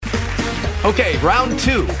Okay, round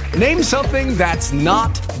two. Name something that's not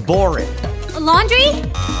boring. A laundry?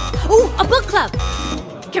 Ooh, a book club.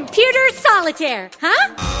 Computer solitaire,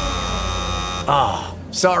 huh? Ah,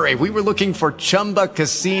 oh, sorry, we were looking for Chumba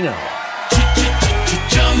Casino.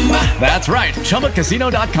 That's right,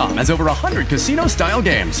 ChumbaCasino.com has over 100 casino-style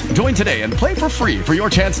games. Join today and play for free for your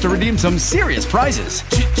chance to redeem some serious prizes.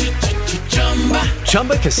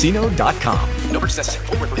 ChumbaCasino.com. No purchase necessary.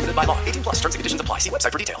 Void where prohibited by law. 18 plus. Terms and conditions apply. See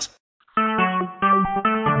website for details.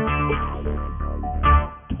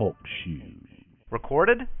 Talk shoes.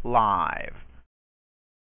 Recorded live.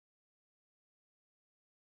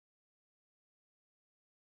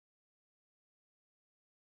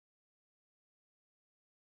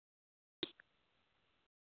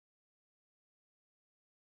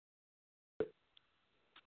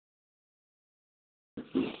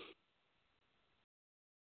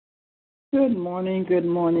 Good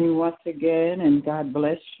morning once again, and God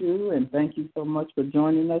bless you, and thank you so much for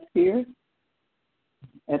joining us here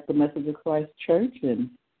at the Message of Christ Church and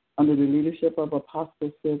under the leadership of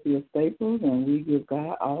Apostle Sylvia Staples, and we give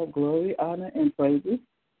God all glory, honor, and praises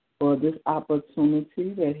for this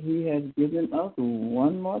opportunity that He has given us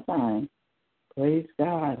one more time. Praise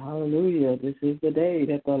God. Hallelujah. This is the day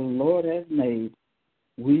that the Lord has made.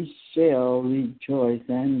 We shall rejoice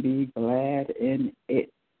and be glad in it.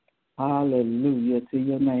 Hallelujah to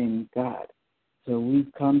your name, God. So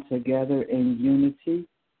we've come together in unity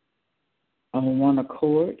on one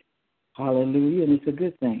accord. Hallelujah. And it's a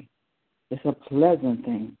good thing. It's a pleasant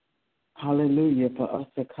thing. Hallelujah, for us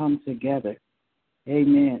to come together.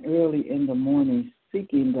 Amen. Early in the morning,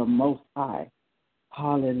 seeking the Most High.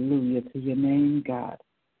 Hallelujah to your name, God.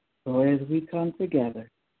 So as we come together,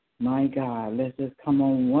 my God, let's just come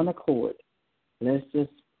on one accord. Let's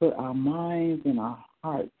just put our minds and our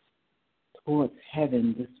hearts towards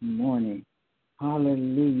heaven this morning.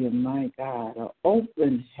 Hallelujah, my God. An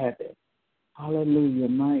open heaven. Hallelujah,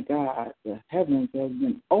 my God. The heavens have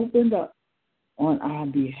been opened up on our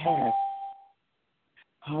behalf.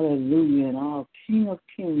 Hallelujah. And our King of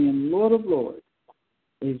Kings and Lord of Lords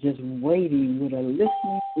is just waiting with a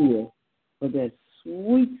listening ear for that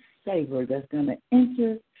sweet savor that's going to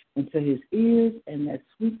enter into his ears and that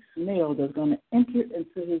sweet smell that's going to enter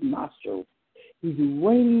into his nostrils. He's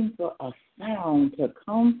waiting for a sound to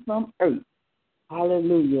come from earth.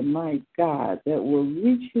 Hallelujah, my God, that will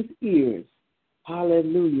reach his ears.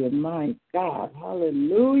 Hallelujah, my God.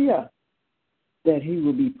 Hallelujah, that he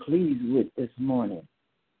will be pleased with this morning.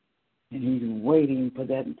 And he's waiting for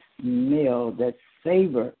that smell, that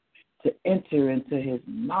savor to enter into his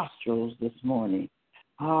nostrils this morning.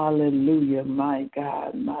 Hallelujah, my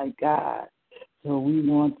God, my God. So we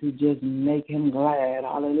want to just make him glad,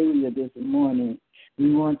 hallelujah, this morning.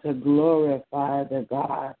 We want to glorify the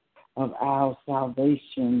God of our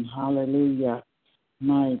salvation, hallelujah.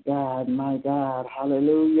 My God,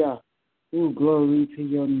 hallelujah. Ooh, glory to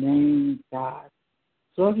your name, God.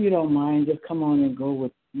 So if you don't mind, just come on and go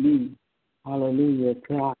with me, hallelujah,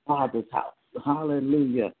 to our Father's house,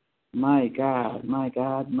 hallelujah. My God, my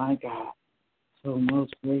God, my God. So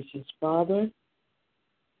most gracious Father,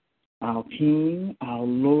 our King, our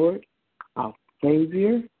Lord, our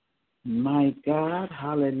Savior, my God,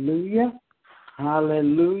 hallelujah,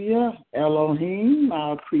 hallelujah, Elohim,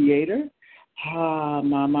 our Creator,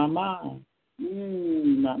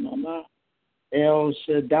 El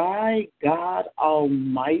Shaddai, God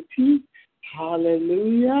Almighty,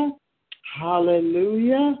 hallelujah,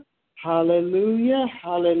 hallelujah, hallelujah,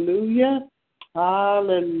 hallelujah,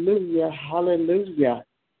 hallelujah, hallelujah.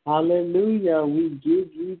 Hallelujah. We give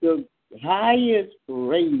you the highest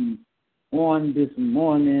praise on this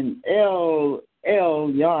morning. El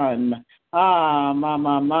Elyon.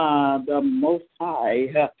 The Most High.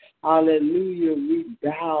 Hallelujah. We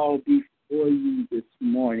bow before you this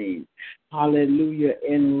morning. Hallelujah.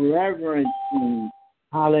 In reverencing.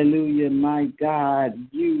 Hallelujah, my God,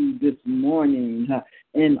 you this morning.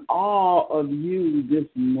 In awe of you this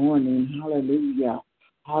morning. Hallelujah.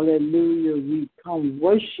 Hallelujah. We come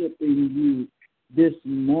worshiping you this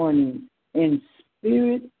morning in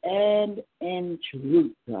spirit and in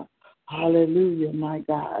truth. Hallelujah, my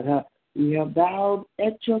God. We have bowed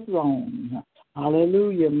at your throne.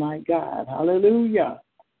 Hallelujah, my God. Hallelujah.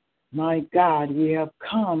 My God, we have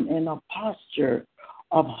come in a posture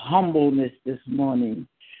of humbleness this morning.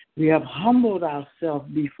 We have humbled ourselves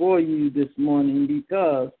before you this morning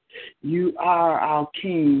because you are our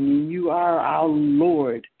King and you are our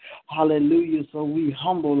Lord. Hallelujah. So we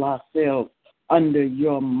humble ourselves under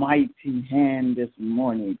your mighty hand this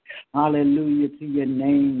morning. Hallelujah to your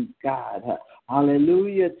name, God.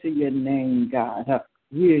 Hallelujah to your name, God.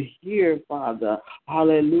 We're here, Father,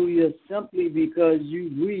 hallelujah, simply because you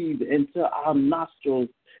breathed into our nostrils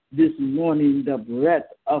this morning the breath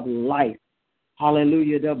of life.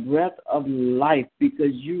 Hallelujah, the breath of life,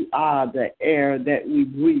 because you are the air that we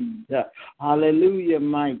breathe. Hallelujah,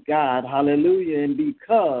 my God, hallelujah. And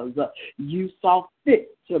because you saw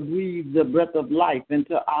fit to breathe the breath of life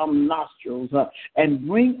into our nostrils and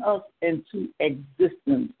bring us into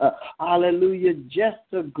existence, hallelujah, just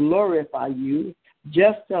to glorify you,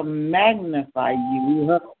 just to magnify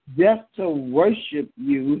you, just to worship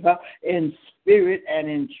you in spirit and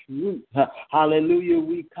in truth. Hallelujah.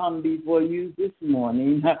 We come before you this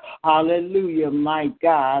morning. Hallelujah, my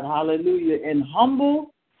God. Hallelujah. In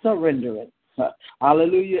humble surrenderance.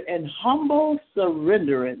 Hallelujah. And humble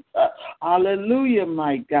surrenderance. Hallelujah,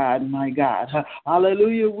 my God, my God.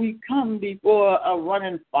 Hallelujah. We come before a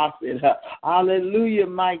running faucet. Hallelujah,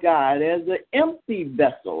 my God, as an empty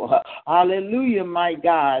vessel. Hallelujah, my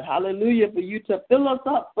God. Hallelujah, for you to fill us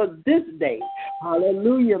up for this day.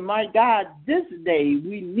 Hallelujah, my God. This day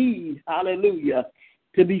we need, hallelujah,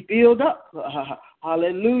 to be filled up.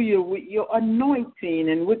 Hallelujah, with your anointing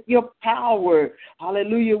and with your power.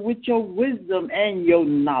 Hallelujah, with your wisdom and your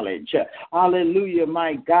knowledge. Hallelujah,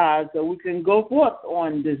 my God, so we can go forth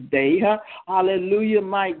on this day. Hallelujah,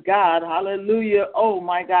 my God. Hallelujah, oh,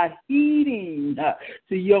 my God, heeding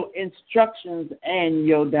to your instructions and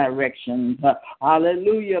your directions.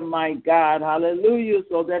 Hallelujah, my God. Hallelujah,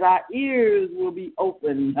 so that our ears will be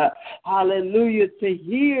open. Hallelujah, to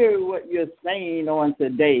hear what you're saying on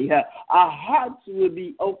today. Our hearts will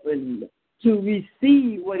be opened to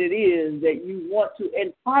receive what it is that you want to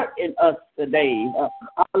impart in us today.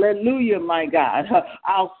 Hallelujah, my God.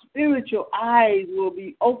 Our spiritual eyes will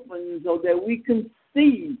be open so that we can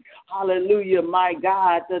see, hallelujah, my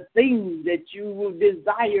God, the things that you will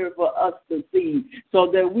desire for us to see,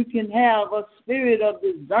 so that we can have a spirit of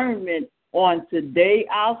discernment on today.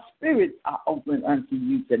 Our spirits are open unto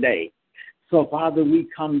you today. So, Father, we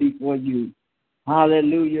come before you.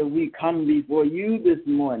 Hallelujah, we come before you this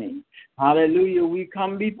morning. Hallelujah, we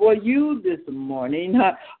come before you this morning.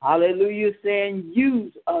 Hallelujah, saying,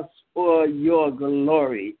 use us for your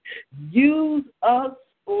glory. Use us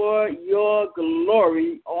for your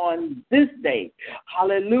glory on this day.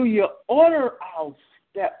 Hallelujah, order our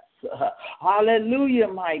steps. Hallelujah,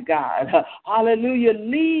 my God. Hallelujah,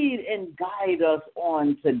 lead and guide us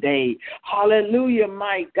on today. Hallelujah,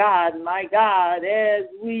 my God, as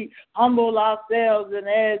we humble ourselves and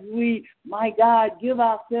as we, my God, give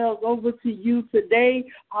ourselves over to you today.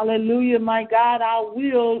 Hallelujah, my God, our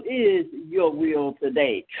will is your will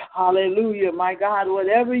today. Hallelujah, my God,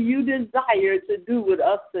 whatever you desire to do with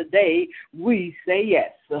us today, we say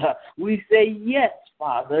yes. We say yes,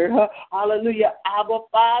 Father. Hallelujah, Abba,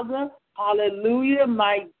 Father. Hallelujah,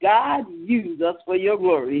 my God, use us for your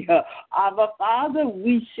glory. Abba, Father,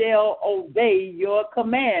 we shall obey your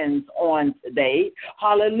commands on today.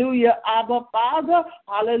 Hallelujah, Abba, Father,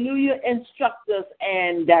 hallelujah, instruct us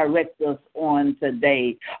and direct us on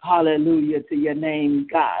today. Hallelujah to your name,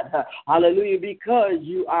 God. Hallelujah, because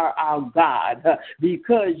you are our God,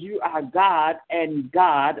 because you are God and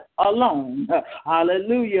God alone.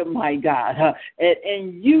 Hallelujah, my God.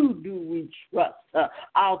 And you do we trust.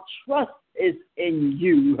 Our trust is in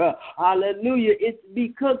you. Hallelujah. It's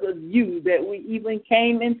because of you that we even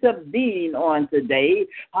came into being on today.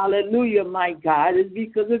 Hallelujah, my God. It's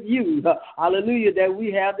because of you. Hallelujah, that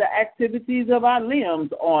we have the activities of our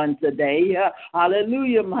limbs on today.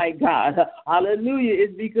 Hallelujah, my God. Hallelujah.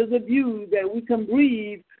 It's because of you that we can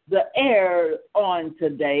breathe the air on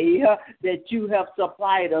today that you have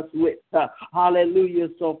supplied us with. Hallelujah.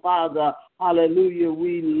 So, Father, hallelujah,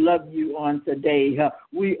 we love you on today.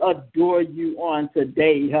 We adore you on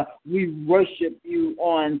today. We worship you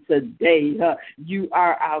on today. You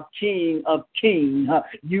are our King of kings.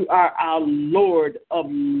 You are our Lord of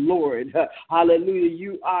lords. Hallelujah.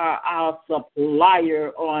 You are our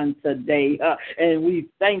supplier on today. And we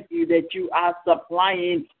thank you that you are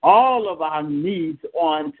supplying all of our needs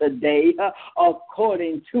on today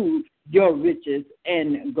according to your riches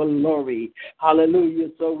and glory. Hallelujah.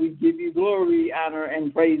 So we give you glory, honor,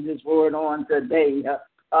 and praises for it on today.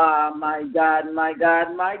 My God, my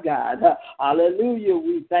God, my God. Hallelujah.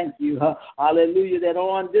 We thank you. Hallelujah. That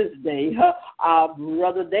on this day, our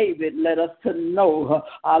brother David let us to know.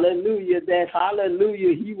 Hallelujah. That,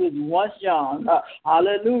 hallelujah, he was once young.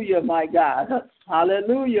 Hallelujah, my God.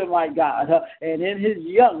 Hallelujah, my God. And in his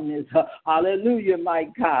youngness, hallelujah, my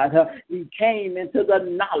God, he came into the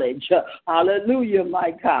knowledge, hallelujah,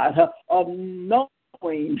 my God, of no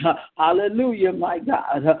knowing, hallelujah, my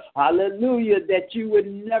God, hallelujah, that you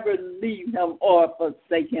would never leave him or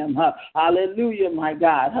forsake him. Hallelujah, my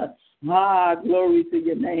God. Glory to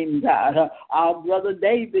your name, God. Our brother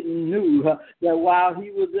David knew that while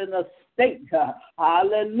he was in a state,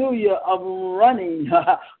 hallelujah, of running,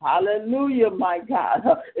 hallelujah, my God,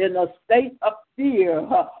 in a state of fear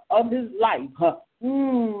of his life,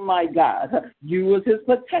 my God, you was his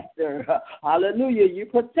protector. Hallelujah. You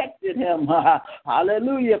protected him.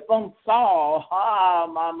 Hallelujah. From Saul.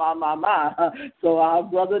 So our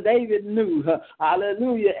brother David knew,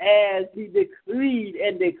 hallelujah, as he decreed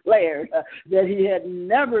and declared that he had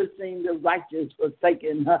never seen the righteous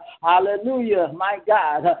forsaken. Hallelujah. My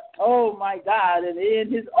God. Oh, my God. And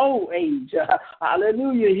in his old age,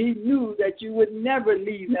 hallelujah, he knew that you would never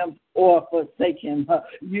leave him or forsake him.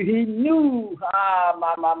 He knew,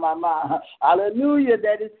 hallelujah,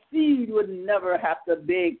 that his seed would never have to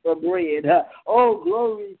beg for bread. Oh,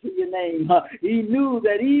 glory to your name. He knew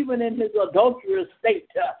that even in his adulterous state,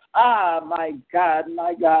 my God,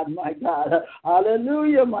 my God, my God,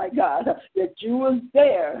 hallelujah, my God, that you was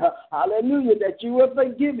there, hallelujah, that you would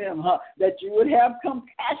forgive him, that you would have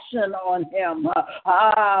compassion on him,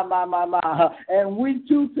 and we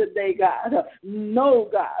too today, God, know,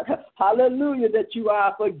 God, hallelujah, that you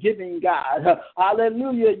are forgiving, God.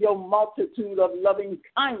 Hallelujah, your multitude of loving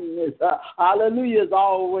kindness, hallelujah, is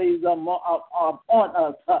always on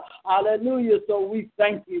us. Hallelujah, so we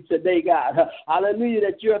thank you today, God. Hallelujah,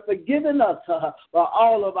 that you have forgiven us for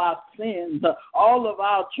all of our sins, all of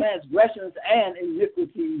our transgressions and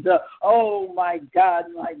iniquities. Oh, my God,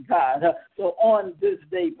 my God. So on this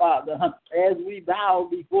day, Father, as we bow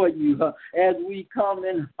before you, as we come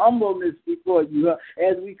in humbleness before you,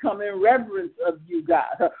 as we come in reverence of you,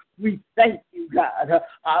 God, we thank you, God.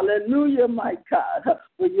 Hallelujah, my God,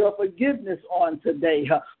 for your forgiveness on today.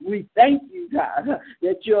 We thank you, God,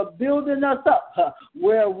 that you're building us up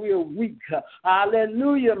where we're weak.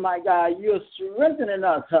 Hallelujah, my God. You're strengthening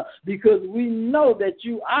us because we know that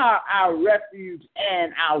you are our refuge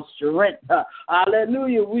and our strength.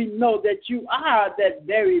 Hallelujah. We know that you are that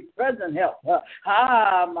very present help.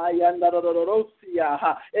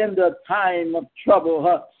 In the time of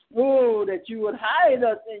trouble. Oh, that you would hide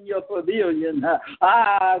us in your pavilion.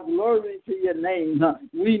 Glory to your name.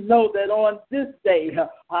 We know that on this day,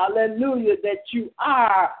 hallelujah, that you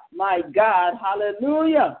are, my God,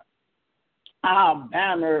 hallelujah, our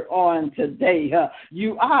banner on today.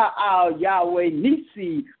 You are our Yahweh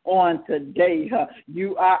Nisi on today.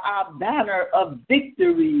 You are our banner of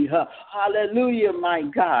victory. Hallelujah, my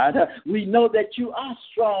God. We know that you are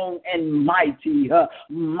strong and mighty,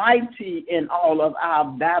 mighty in all of our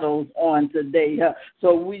battles on today.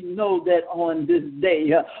 So we know that on this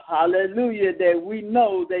day, hallelujah, that we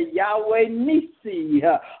know that Yahweh Nisi,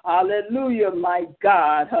 hallelujah, my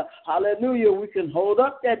God, hallelujah, we can hold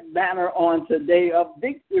up that banner on today of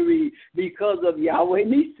victory because of Yahweh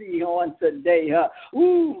Nisi on today.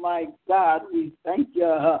 My God, we thank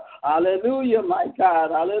you. Hallelujah, my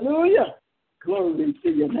God. Hallelujah. Glory to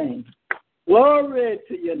your name. Glory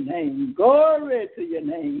to your name. Glory to your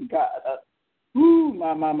name, God.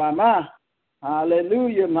 My.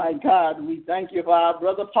 Hallelujah, my God. We thank you for our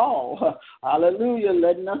brother Paul. Hallelujah,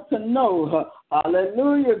 letting us to know.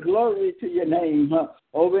 Hallelujah, glory to your name.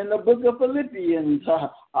 Over in the book of Philippians.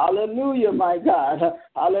 Hallelujah, my God.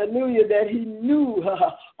 Hallelujah, that he knew.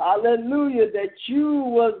 Hallelujah, that you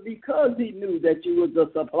was because he knew that you was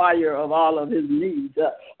the supplier of all of his needs.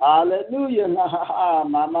 Hallelujah.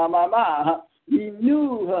 He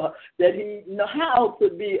knew that he knew how to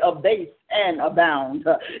be abased and abound.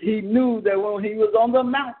 He knew that when he was on the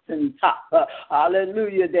mountaintop,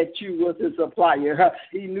 hallelujah, that you was his supplier.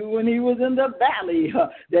 He knew when he was in the valley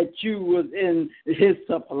that you was in his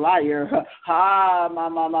supplier.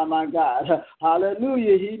 My God.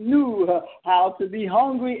 Hallelujah. He knew how to be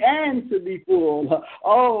hungry and to be full.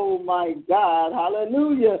 Oh, my God.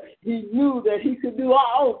 Hallelujah. He knew that he could do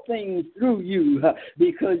all things through you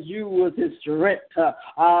because you was his strength.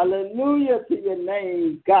 Hallelujah to your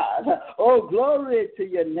name, God. Oh, glory to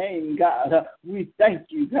your name, God. We thank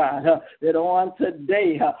you, God, that on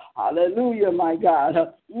today, hallelujah, my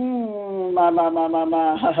God. Oh,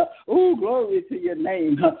 glory to your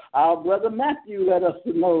name. Our brother Matthew let us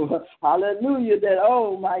know, hallelujah, that,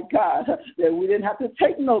 oh, my God, that we didn't have to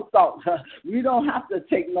take no thought. We don't have to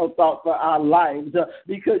take no thought for our lives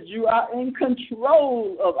because you are in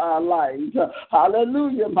control of our lives.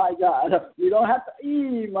 Hallelujah, my God. We don't have to,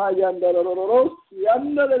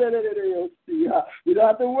 We don't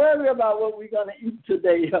have to worry about what we're going to eat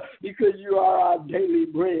today because you are our daily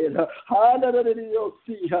bread.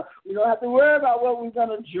 We don't have to worry about what we're going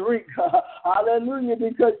to drink. Hallelujah,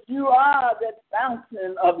 because you are that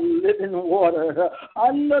fountain of living water.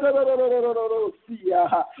 Oh,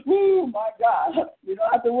 my God. We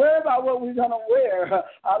don't have to worry about what we're going to wear.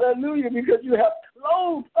 Hallelujah, because you have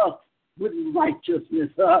clothed us with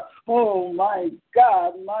righteousness. Oh, my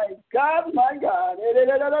God, my God, my God.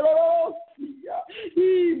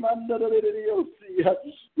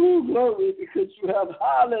 Oh, glory, because you have,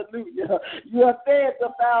 hallelujah, you have fed the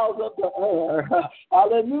fowls of the air.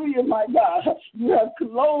 Hallelujah, my God. You have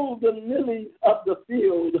clothed the lilies of the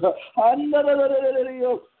field.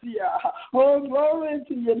 Oh, glory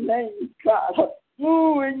to your name, God.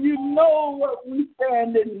 Ooh, and you know what we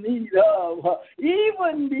stand in need of.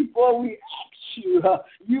 Even before we ask you,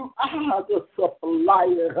 you are the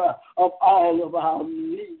supplier of all of our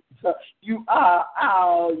needs. You are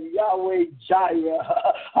our Yahweh Jireh.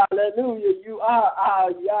 Hallelujah. You are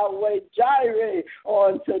our Yahweh Jireh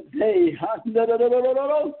on today.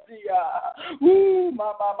 Ooh,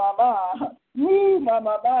 my. Ooh, my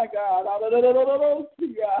God.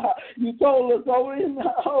 You told us,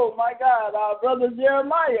 oh, my God, our brother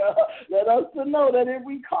Jeremiah, let us to know that if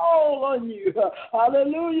we call on you,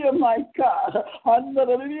 hallelujah, my God,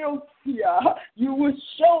 you will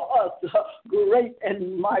show us great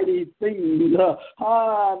and mighty things.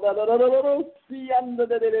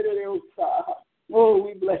 Oh,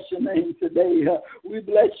 we bless your name today. We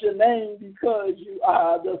bless your name because you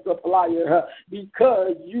are the supplier,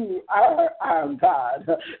 because you are our God,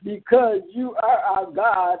 because you are our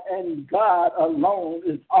God, and God alone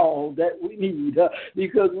is all that we need,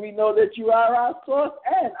 because we know that you are our source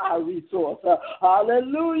and our resource.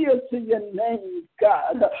 Hallelujah to your name,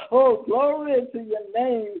 God. Oh, glory to your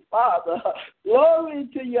name, Father. Glory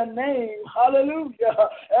to your name. Hallelujah.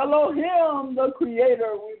 Elohim, the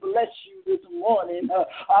Creator, we bless you this morning.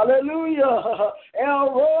 Hallelujah. El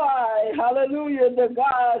Roi, hallelujah, the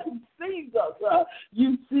God who sees us.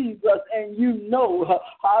 You see us and you know,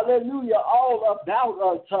 hallelujah, all about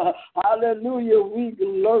us. Hallelujah, we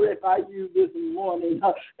glorify you this morning.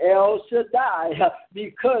 El Shaddai,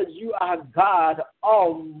 because you are God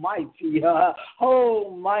Almighty. Oh,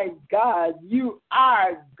 my God, you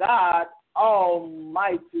are God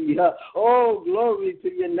Almighty. Oh, glory to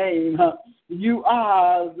your name. You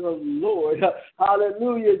are the Lord.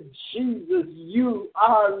 Hallelujah. Jesus, you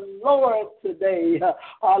are Lord today.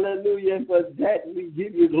 Hallelujah. And for that we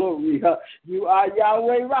give you glory. You are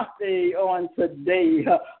Yahweh Rapha on today.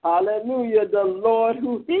 Hallelujah. The Lord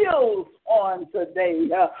who heals on today.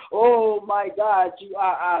 Oh, my God, you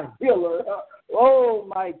are our healer. Oh,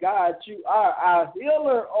 my God, you are our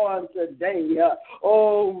healer on today.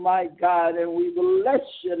 Oh, my God, and we bless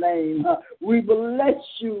your name. We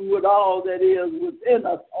bless you with all that is within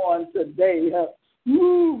us on today.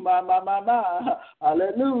 Ooh, my.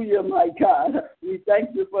 Hallelujah, my God. We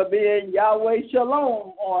thank you for being Yahweh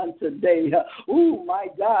Shalom on today. Ooh, my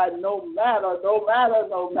God, no matter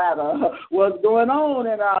what's going on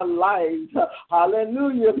in our lives.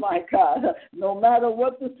 Hallelujah, my God. No matter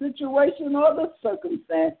what the situation or the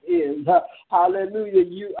circumstance is. Hallelujah,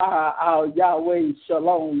 you are our Yahweh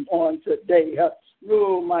Shalom on today.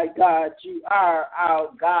 Oh, my God, you are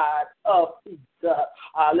our God of peace.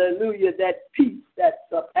 Hallelujah, that peace that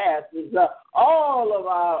surpasses all of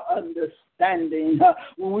our understanding.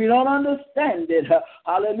 When we don't understand it,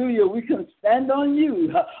 hallelujah, we can stand on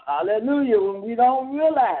you. Hallelujah, when we don't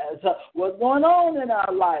realize what's going on in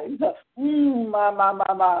our lives. We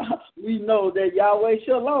know that Yahweh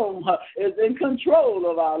Shalom is in control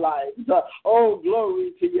of our lives. Oh,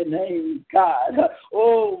 glory to your name, God.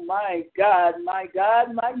 Oh, my God, my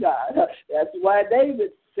God, my God. That's why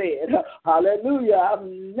David said, hallelujah, I've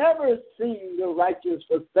never seen the righteous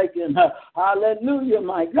forsaken. Hallelujah,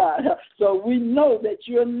 my God. So we know that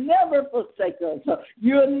you'll never forsake us.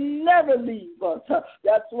 You'll never leave us.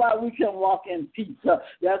 That's why we can walk in peace.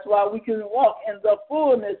 That's why we can walk in the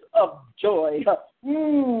fullness of joy.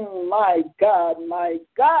 My God, my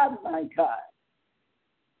God, my God.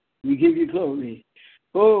 We give you glory.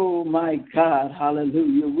 Oh, my God,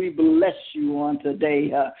 hallelujah. We bless you on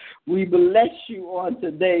today. We bless you on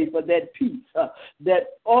today for that peace,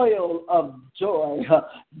 that oil of joy,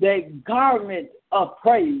 that garment of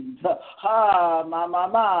praise. Hallelujah,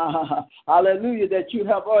 that you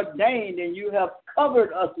have ordained and you have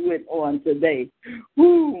covered us with on today.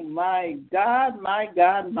 Ooh, my God, my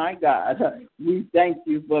God, my God. We thank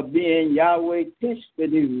you for being Yahweh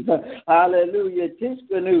Tishkanu. Hallelujah,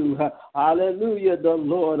 Tishkanu. Hallelujah, the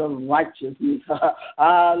Lord of righteousness.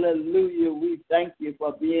 Hallelujah, we thank you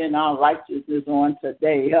for being our righteousness on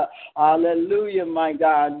today. Hallelujah, my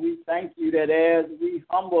God. We thank you that as we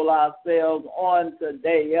humble ourselves on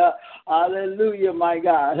today, hallelujah, my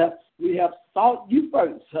God, we have sought you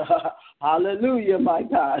first. Hallelujah, my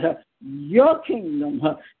God. Your kingdom,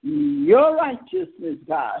 your righteousness,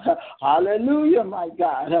 God. Hallelujah, my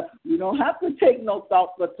God. We don't have to take no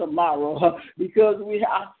thought for tomorrow because we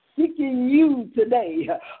are seeking you today.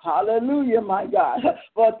 Hallelujah, my God.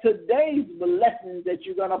 For today's blessings that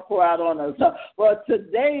you're going to pour out on us. For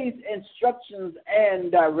today's instructions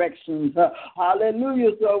and directions.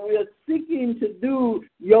 Hallelujah. So we're seeking to do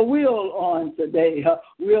your will on today.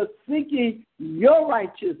 We're seeking your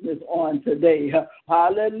righteousness on today.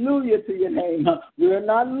 Hallelujah to your name. We're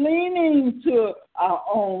not leaning to our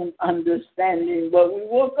own understanding, but we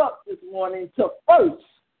woke up this morning to first.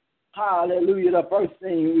 Hallelujah. The first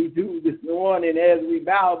thing we do this morning as we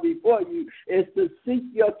bow before you is to seek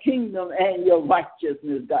your kingdom and your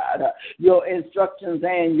righteousness, God, your instructions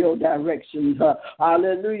and your directions.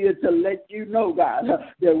 Hallelujah. To let you know, God,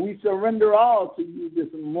 that we surrender all to you this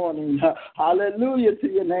morning. Hallelujah to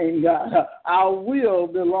your name, God. Our will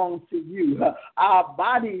belongs to you. Our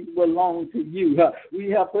bodies belong to you. We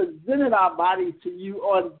have presented our bodies to you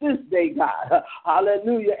on this day, God.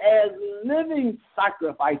 Hallelujah. As living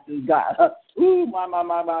sacrifices, God. Ooh,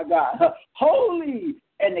 my God. Holy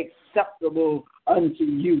and acceptable unto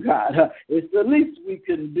you, God. It's the least we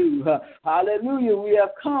can do. Hallelujah. We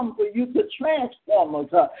have come for you to transform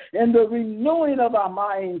us in the renewing of our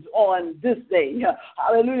minds on this day.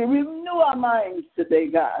 Hallelujah. Renew our minds today,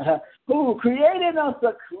 God. Who created us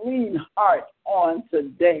a clean heart on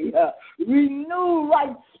today. Renew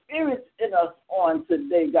right spirits in us on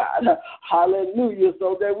today, God. Hallelujah.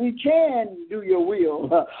 So that we can do your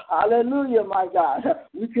will. Hallelujah, my God.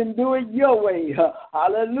 We can do it your way.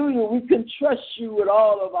 Hallelujah. We can trust you with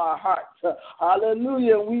all of our hearts.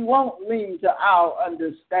 Hallelujah. We won't lean to our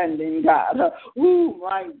understanding, God. Ooh,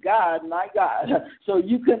 my God, my God. So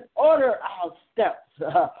you can order our steps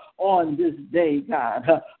on this day, God.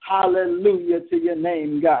 Hallelujah to your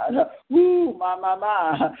name, God. Ooh, my.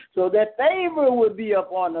 So that favor will be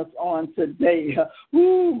upon us on today.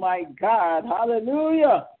 Ooh, my God.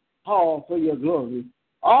 Hallelujah. All for your glory.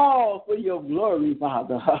 All for your glory,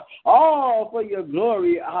 Father. All for your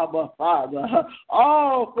glory, Abba, Father.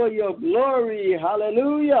 All for your glory.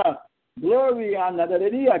 Hallelujah. Glory, oh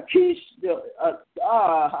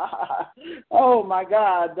my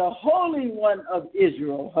God, the Holy One of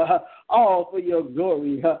Israel, all for your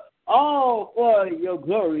glory, all for your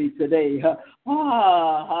glory today.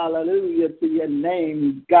 Hallelujah to your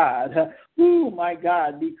name, God. Oh my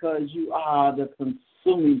God, because you are the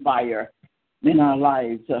consuming fire in our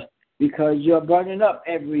lives. Because you're burning up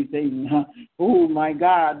everything. Oh, my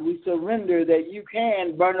God, we surrender that you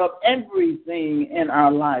can burn up everything in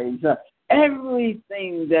our lives.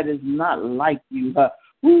 Everything that is not like you.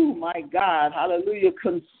 Oh, my God, hallelujah,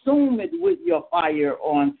 consume it with your fire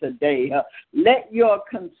on today. Let your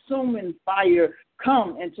consuming fire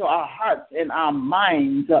come into our hearts and our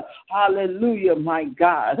minds. Hallelujah, my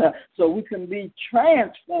God. So we can be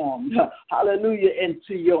transformed, hallelujah,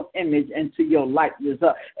 into your image and to your likeness.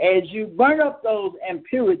 As you burn up those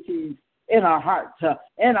impurities in our hearts,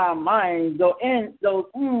 in our minds,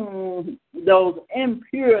 those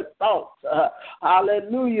impure thoughts,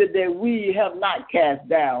 hallelujah, that we have not cast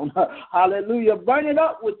down. Hallelujah. Burn it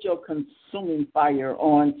up with your consuming fire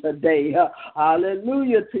on today.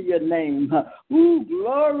 Hallelujah to your name. Ooh,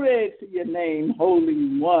 glory to your name,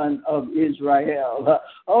 Holy One of Israel.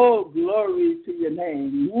 Oh, glory to your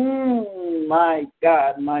name. My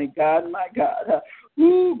God, my God, my God.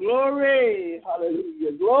 Ooh, glory,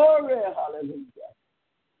 hallelujah, glory, hallelujah.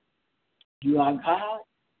 You are God,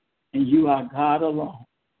 and you are God alone.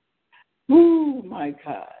 Ooh, my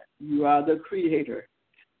God, you are the creator.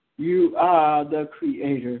 You are the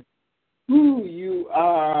creator. Ooh, you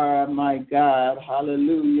are, my God,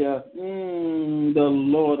 hallelujah, the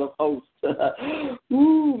Lord of hosts.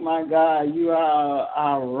 Ooh, my God, you are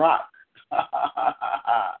our rock.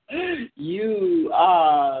 You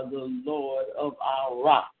are the Lord of our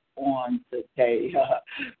rock on today.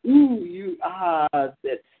 Ooh, you are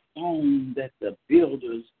that stone that the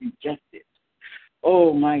builders rejected.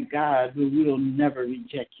 Oh, my God, we will never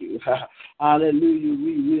reject you. Hallelujah,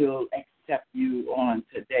 we will accept you on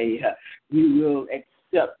today. We will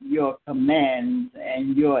accept your commands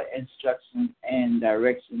and your instructions and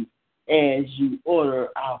directions as you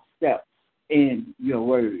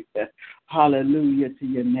to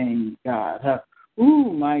your name, God.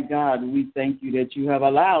 Ooh, my God, we thank you that you have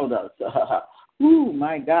allowed us. Ooh,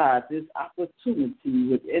 my God, this opportunity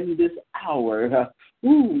within this hour.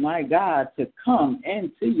 Ooh, my God, to come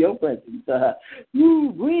into your presence.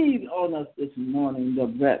 Ooh, breathe on us this morning the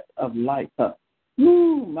breath of life.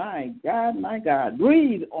 Ooh, my God,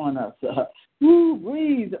 breathe on us. Ooh,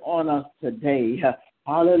 breathe on us today.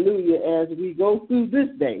 Hallelujah. As we go through this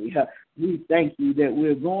day, we thank you that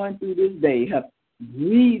we're going through this day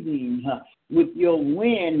breathing with your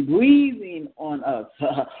wind, breathing on us.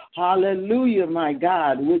 Hallelujah, my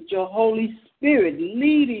God, with your Holy Spirit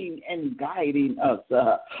leading and guiding us.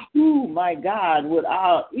 Ooh, my God, with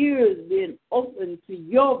our ears being open to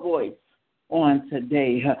your voice on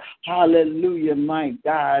today. Hallelujah, my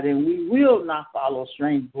God. And we will not follow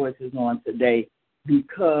strange voices on today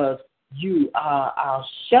because you are our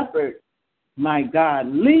shepherd. My God,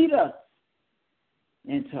 lead us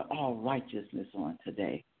into all righteousness on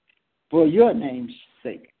today. For your name's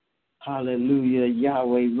sake. Hallelujah,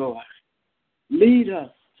 Yahweh Roah. Lead us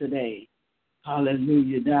today.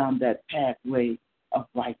 Hallelujah, down that pathway of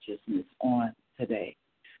righteousness on today.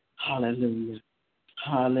 Hallelujah,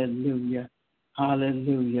 hallelujah,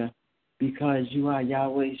 hallelujah. Because you are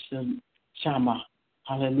Yahweh Shammah.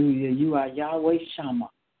 Hallelujah, you are Yahweh Shammah.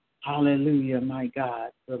 Hallelujah, my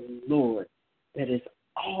God, the Lord that is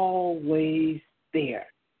always there.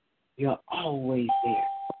 You're always there.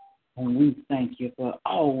 And we thank you for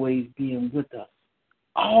always being with us,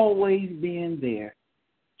 always being there.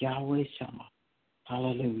 Yahweh Shammah.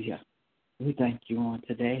 Hallelujah. We thank you on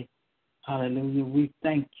today. Hallelujah. We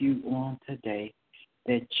thank you on today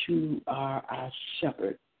that you are our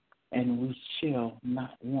shepherd and we shall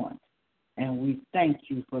not want. And we thank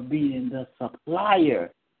you for being the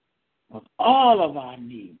supplier of all of our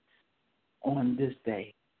needs on this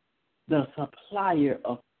day, the supplier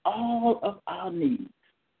of all of our needs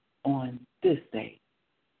on this day.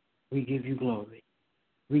 We give you glory.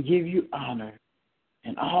 We give you honor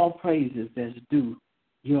and all praises that's due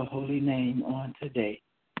your holy name on today.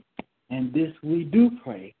 And this we do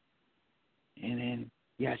pray. And in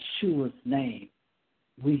Yeshua's name,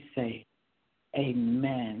 we say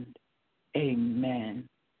amen, amen,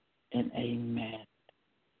 and amen.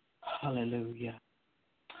 Hallelujah.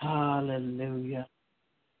 Hallelujah.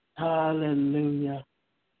 Hallelujah.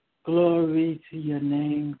 Glory to your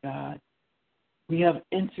name, God. We have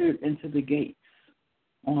entered into the gates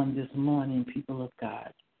on this morning, people of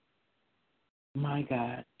God. My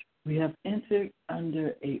God, we have entered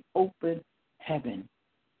under an open heaven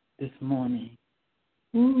this morning.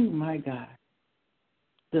 Ooh, my God.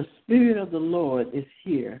 The Spirit of the Lord is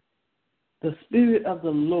here. The Spirit of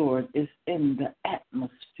the Lord is in the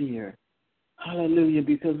atmosphere. Hallelujah,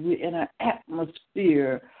 because we're in an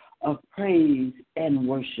atmosphere of praise and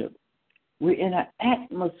worship. We're in an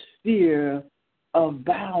atmosphere of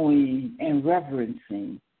bowing and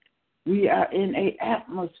reverencing. We are in an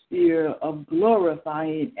atmosphere of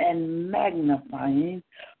glorifying and magnifying,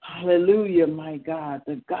 hallelujah, my God,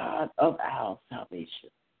 the God of our salvation.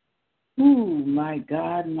 Ooh, my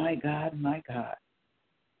God, my God, my God.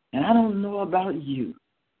 And I don't know about you,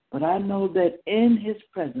 but I know that in his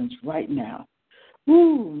presence right now,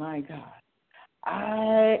 ooh, my God,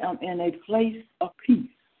 I am in a place of peace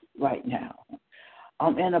right now.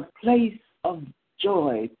 I'm in a place of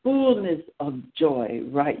joy, fullness of joy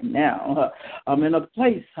right now. I'm in a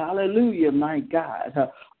place, hallelujah, my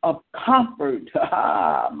God, of comfort.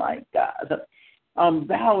 My God. I'm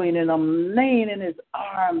bowing and I'm laying in his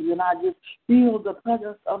arms and I just feel the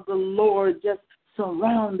presence of the Lord just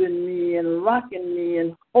surrounding me and rocking me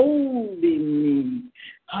and holding me.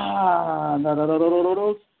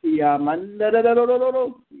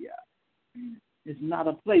 It's not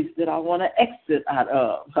a place that I want to exit out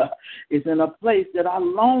of. It's in a place that I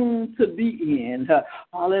long to be in.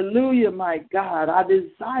 Hallelujah, my God. I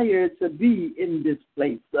desire to be in this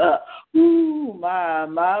place. Ooh, my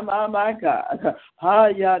God.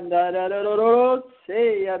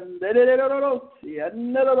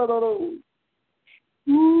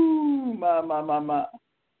 Ooh, my.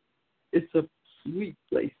 It's a sweet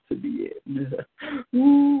place to be in.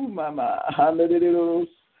 Ooh, my.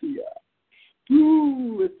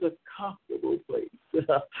 Ooh, it's a comfortable place.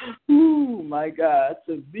 Ooh, my God,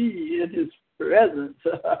 to be in his presence.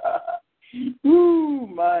 Ooh,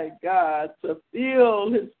 my God, to feel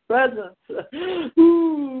his presence.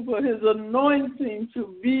 Ooh, for his anointing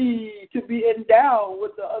to be endowed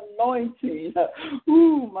with the anointing.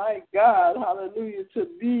 Ooh, my God, hallelujah, to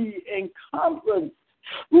be encompassed.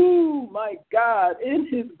 Ooh, my God, in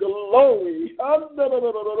his glory.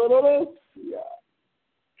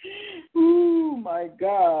 Ooh, my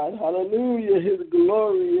God. Hallelujah. His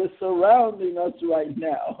glory is surrounding us right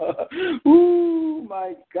now. Ooh,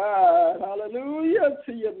 my God. Hallelujah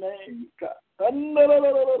to your name, God.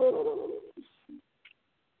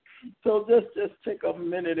 So just take a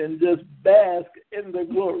minute and just bask in the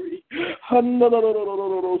glory.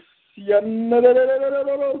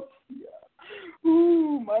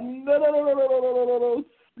 Ooh,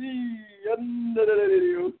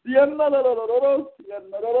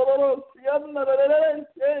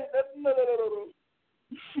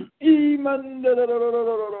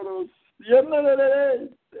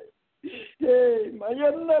 hey, my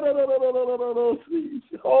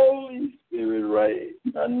Holy Spirit rain.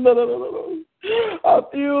 I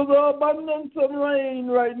feel the abundance of rain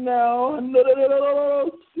right now.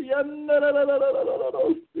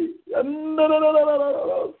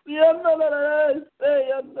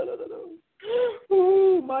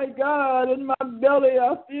 Oh, my God, in my belly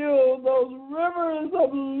I feel those rivers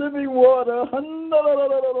of living water.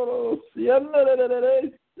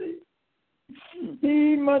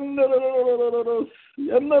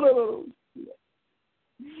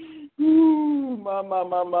 Ooh,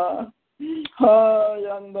 mama.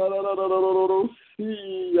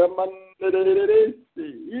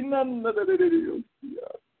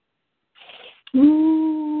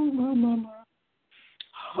 Ooh, mama.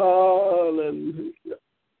 Hallelujah.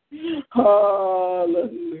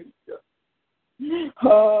 Hallelujah.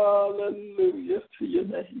 Hallelujah to your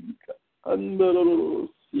name, God.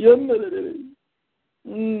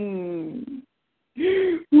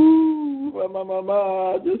 Ooh,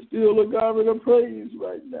 mama, I just feel a garment of praise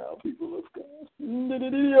right now, people of God.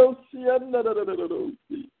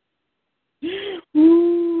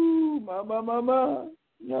 Ooh, mama,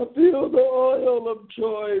 I feel the oil of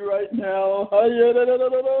joy right now.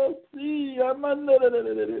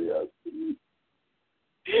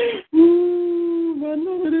 Ooh,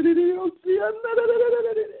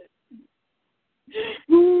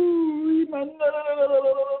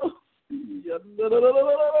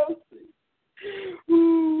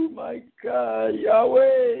 my God,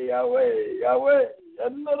 Yahweh.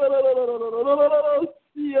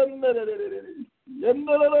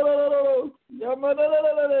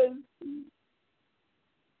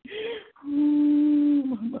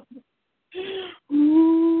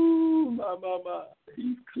 Ooh, mama.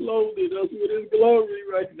 He's clothing us with his glory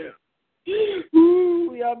right now. Ooh,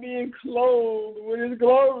 we are being clothed with his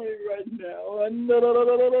glory right now.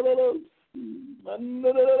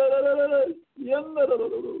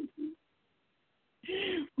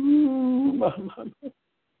 Ooh, mama.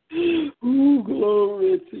 Ooh,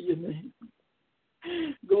 glory to your name.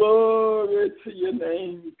 Glory to your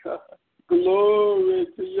name, God. Glory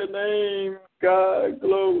to your name, God.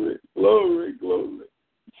 Glory.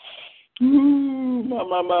 Ooh,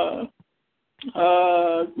 mama.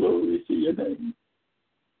 Glory to your name.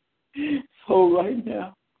 So right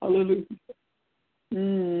now, hallelujah.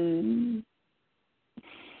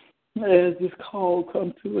 As this call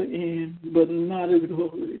come to an end, but not his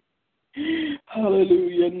glory.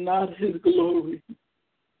 Hallelujah, not his glory.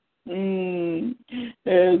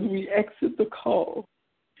 As we exit the call,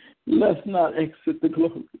 let's not exit the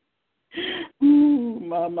glory. Ooh,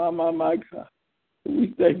 my God.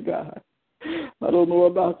 We thank God. I don't know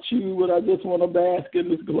about you, but I just want to bask in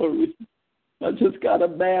this glory. I just got to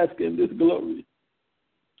bask in this glory.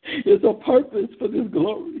 It's a purpose for this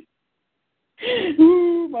glory.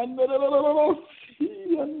 Ooh,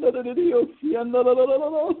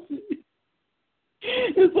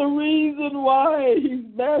 it's a reason why he's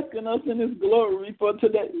basking us in his glory for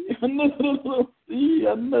today.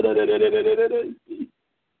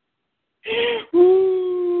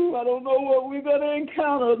 Ooh, I don't know what we're going to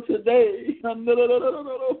encounter today.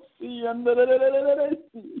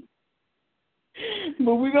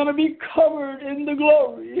 But we're going to be covered in the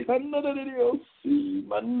glory.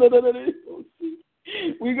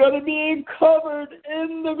 We're going to be covered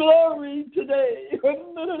in the glory today.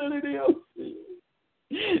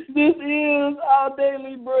 This is our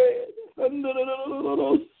daily bread.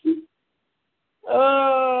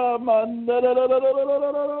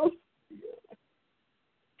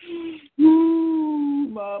 Ooh,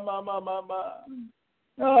 ma.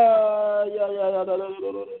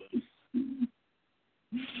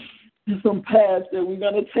 There's some paths that we're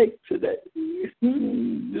going to take today.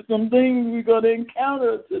 There's some things we're going to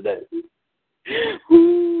encounter today.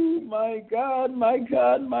 Ooh, my God.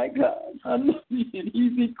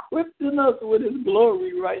 He's equipping us with his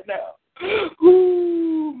glory right now.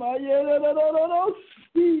 Ooh, my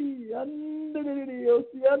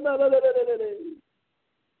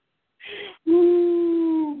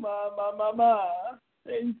Ooh, ma.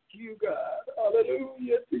 Thank you, God.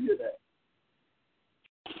 Hallelujah to your name.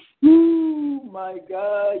 Ooh, my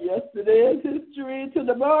God, yesterday is history,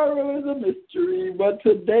 tomorrow is a mystery, but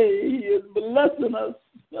today he is blessing us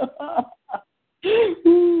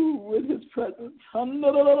with his presence.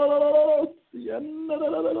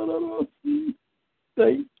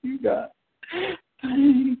 Thank you, God.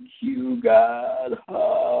 Thank you, God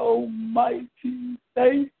Almighty.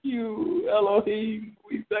 Thank you, Elohim.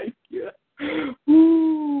 We thank you.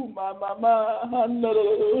 Ooh, my,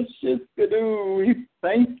 shiskadoo. We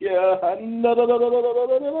thank you.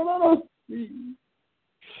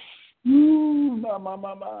 Ooh, my.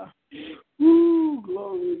 Ooh,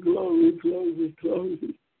 glory, glory, glory,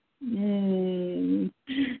 glory.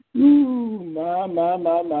 Ooh,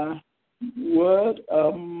 my. What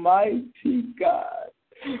a mighty God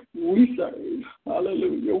we serve.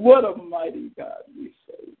 Hallelujah. What a mighty God we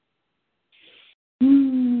serve.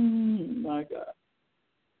 My God.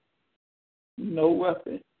 No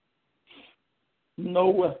weapon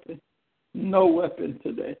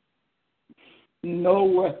today. No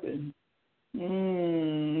weapon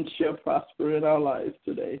shall prosper in our lives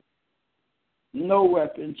today. No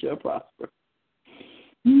weapon shall prosper.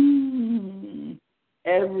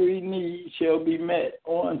 Every need shall be met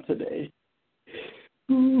on today.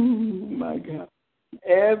 Ooh, my God.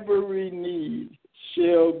 Every need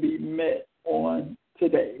shall be met on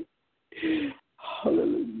today.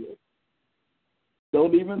 Hallelujah.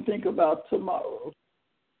 Don't even think about tomorrow.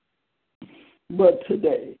 But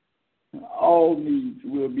today, all needs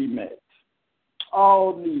will be met.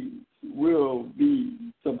 All needs will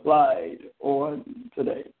be supplied on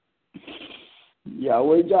today.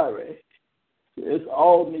 Yahweh Jireh. It's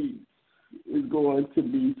all needs is going to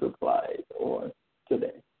be supplied on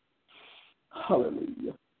today.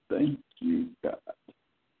 Hallelujah. Thank you, God.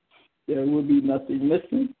 There will be nothing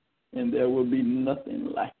missing and there will be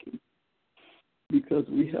nothing lacking because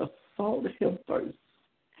we have sought him first,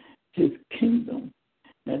 his kingdom,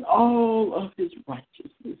 and all of his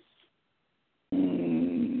righteousness.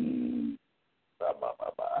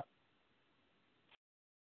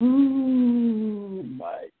 Ooh,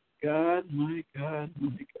 my God, my God, my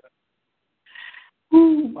God.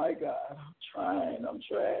 Oh, my God. I'm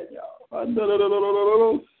trying, y'all.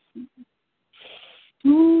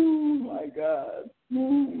 Oh, my God.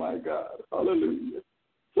 Oh, my God. Hallelujah.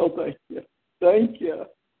 So thank you. Thank you.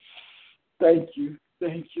 Thank you.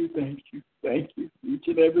 Thank you. Thank you. Thank you. Each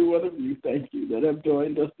and every one of you, thank you that have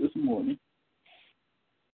joined us this morning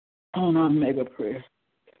on our mega prayer.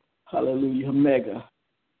 Hallelujah. Mega.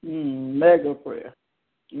 Mega prayer.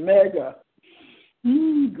 Mega.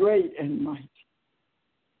 Great and mighty.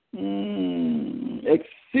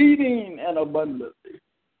 Exceeding and abundantly.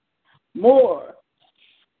 More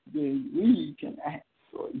than we can ask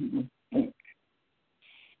or even think.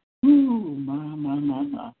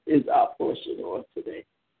 My. It's our portion on today.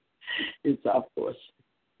 It's our portion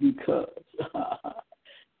because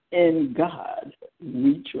in God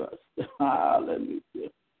we trust.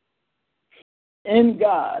 Hallelujah. In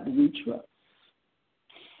God we trust.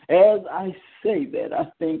 As I say that, I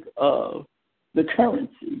think of the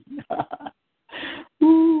currency. My.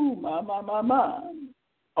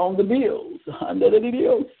 On the bills. Under the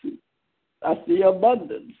bills. I see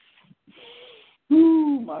abundance.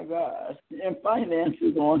 My God. And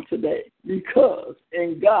finances on today. Because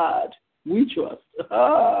in God we trust.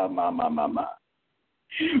 My.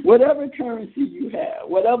 Whatever currency you have,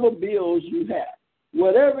 whatever bills you have,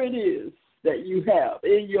 whatever it is that you have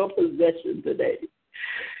in your possession today,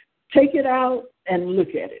 take it out and look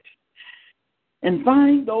at it. And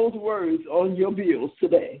find those words on your bills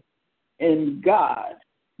today. In God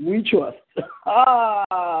we trust.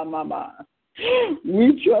 My.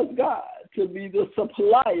 We trust God to be the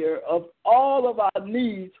supplier of all of our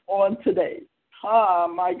needs on today.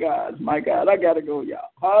 My God, I got to go, y'all.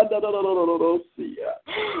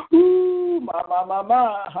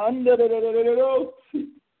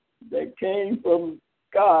 That came from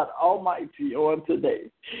God Almighty on today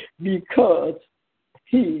because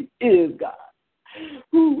he is God.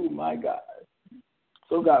 My God.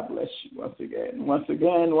 So God bless you once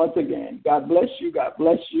again. God bless you. God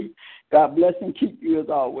bless you. God bless and keep you as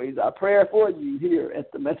always. Our prayer for you here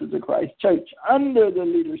at the Message of Christ Church under the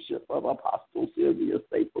leadership of Apostle Sylvia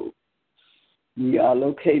Staples. We are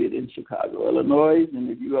located in Chicago, Illinois, and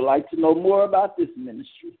if you would like to know more about this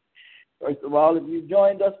ministry, first of all, if you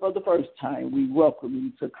joined us for the first time, we welcome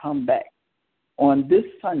you to come back on this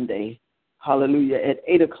Sunday, hallelujah, at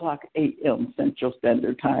 8 o'clock a.m. Central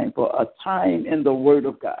Standard Time for a time in the Word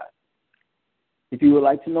of God. If you would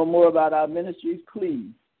like to know more about our ministries,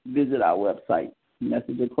 please visit our website,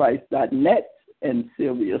 messageofchrist.net, and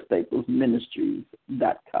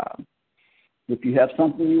SylviaStaplesMinistries.com. If you have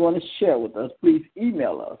something you want to share with us, please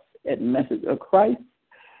email us at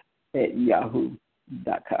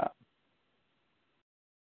messageofchrist@yahoo.com.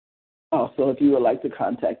 Also, if you would like to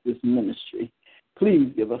contact this ministry,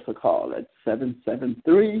 please give us a call at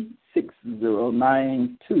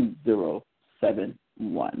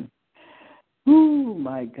 773-609-2071. Ooh,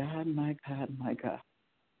 my God, my God, my God.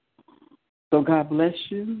 So God bless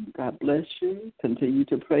you. God bless you. Continue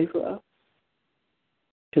to pray for us.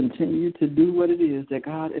 Continue to do what it is that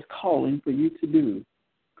God is calling for you to do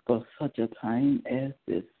for such a time as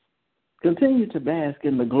this. Continue to bask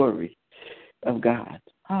in the glory of God.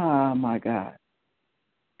 Ah, my God.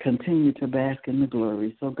 Continue to bask in the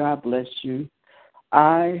glory. So God bless you.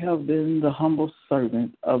 I have been the humble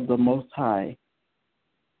servant of the Most High.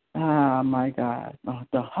 Ah, my God.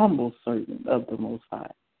 The humble servant of the Most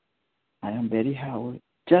High. I am Betty Howard,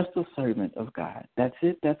 just a servant of God. That's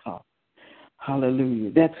it. That's all.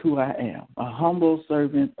 Hallelujah. That's who I am, a humble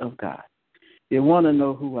servant of God. You want to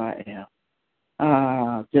know who I am?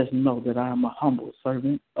 Just know that I am a humble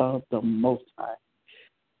servant of the Most High.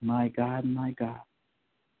 My God, my God.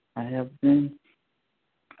 I have been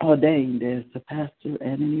ordained as a pastor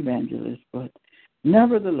and an evangelist, but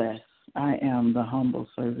nevertheless, I am the humble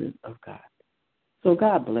servant of God. So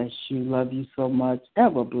God bless you. Love you so much.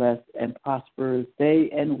 Have a blessed and prosperous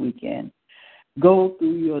day and weekend. Go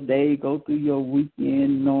through your day, go through your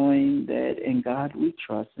weekend, knowing that in God we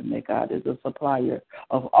trust and that God is a supplier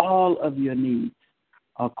of all of your needs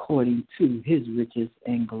according to his riches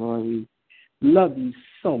and glory. Love you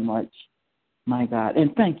so much, my God.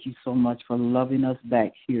 And thank you so much for loving us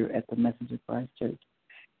back here at the Message of Christ Church.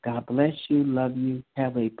 God bless you, love you.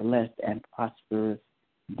 Have a blessed and prosperous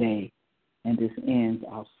day. And this ends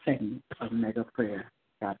our segment of Mega Prayer.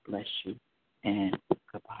 God bless you and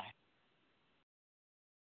goodbye.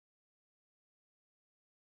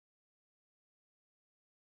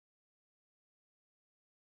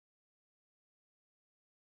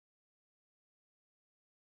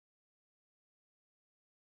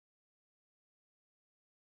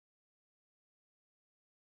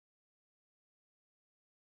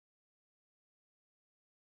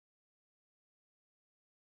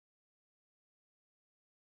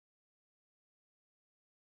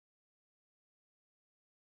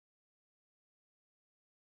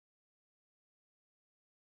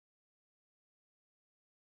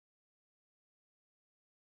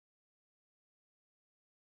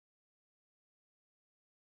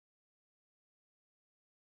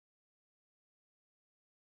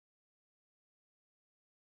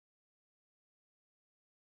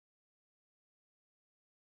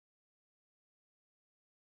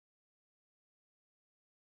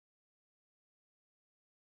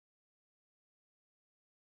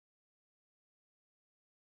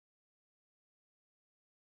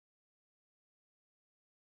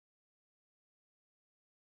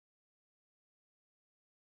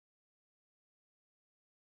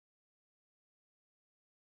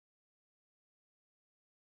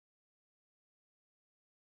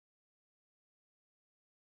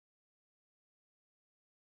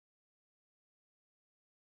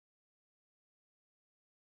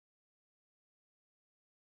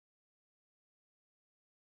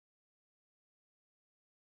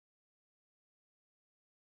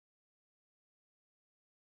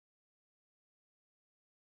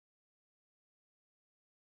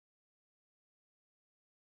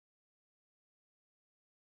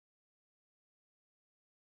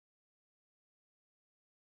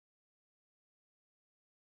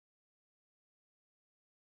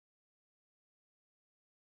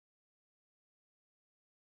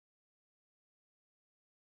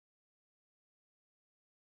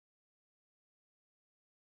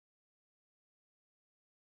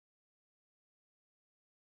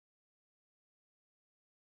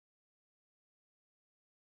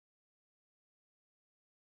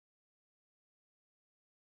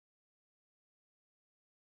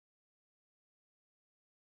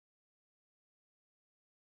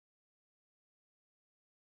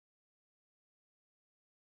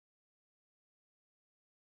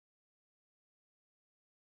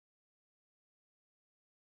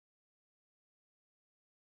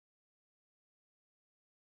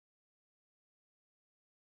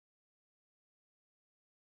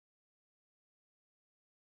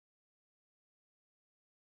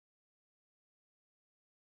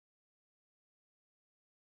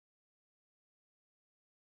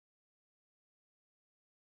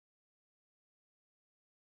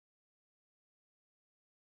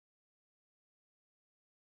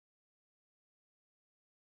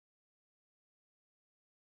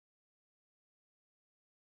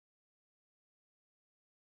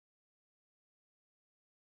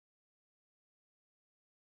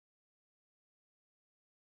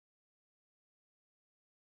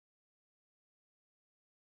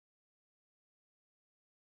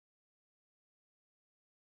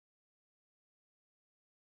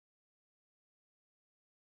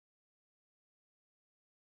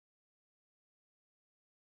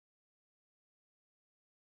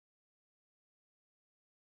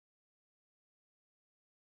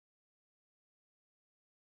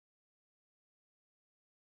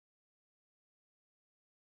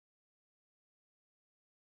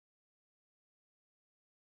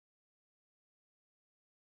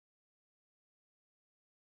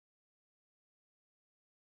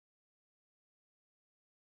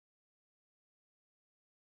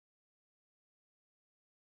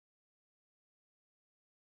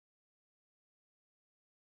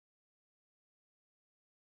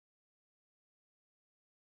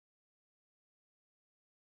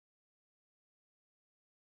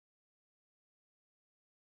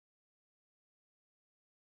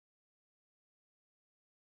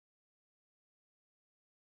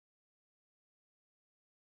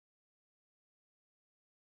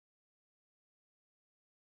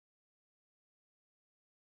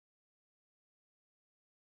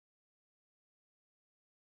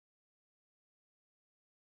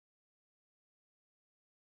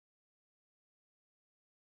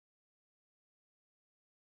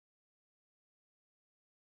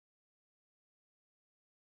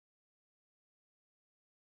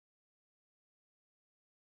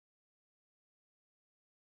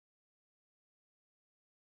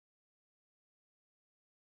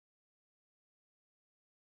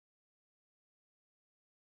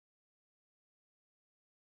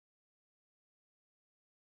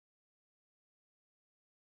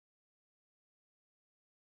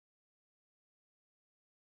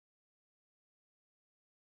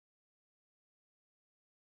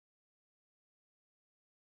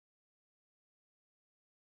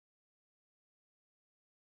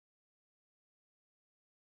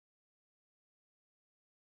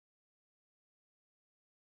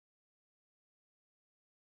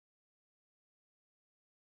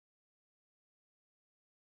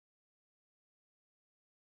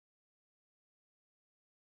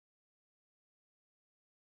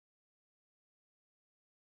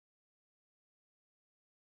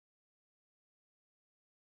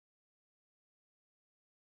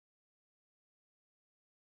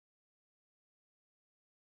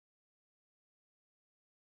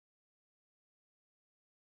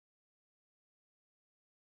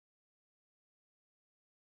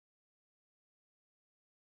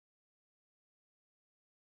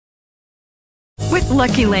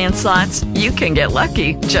 Lucky Land Slots, you can get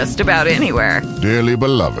lucky just about anywhere. Dearly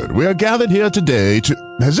beloved, we are gathered here today to...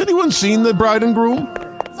 Has anyone seen the bride and groom?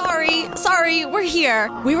 Sorry, we're here.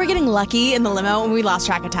 We were getting lucky in the limo and we lost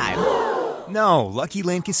track of time. No, Lucky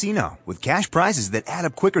Land Casino, with cash prizes that add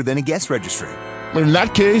up quicker than a guest registry. In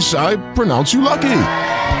that case, I pronounce you lucky.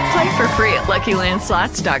 Play for free at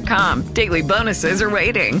LuckyLandSlots.com. Daily bonuses are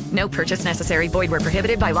waiting. No purchase necessary. Void where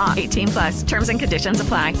prohibited by law. 18+. Terms and conditions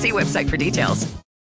apply. See website for details.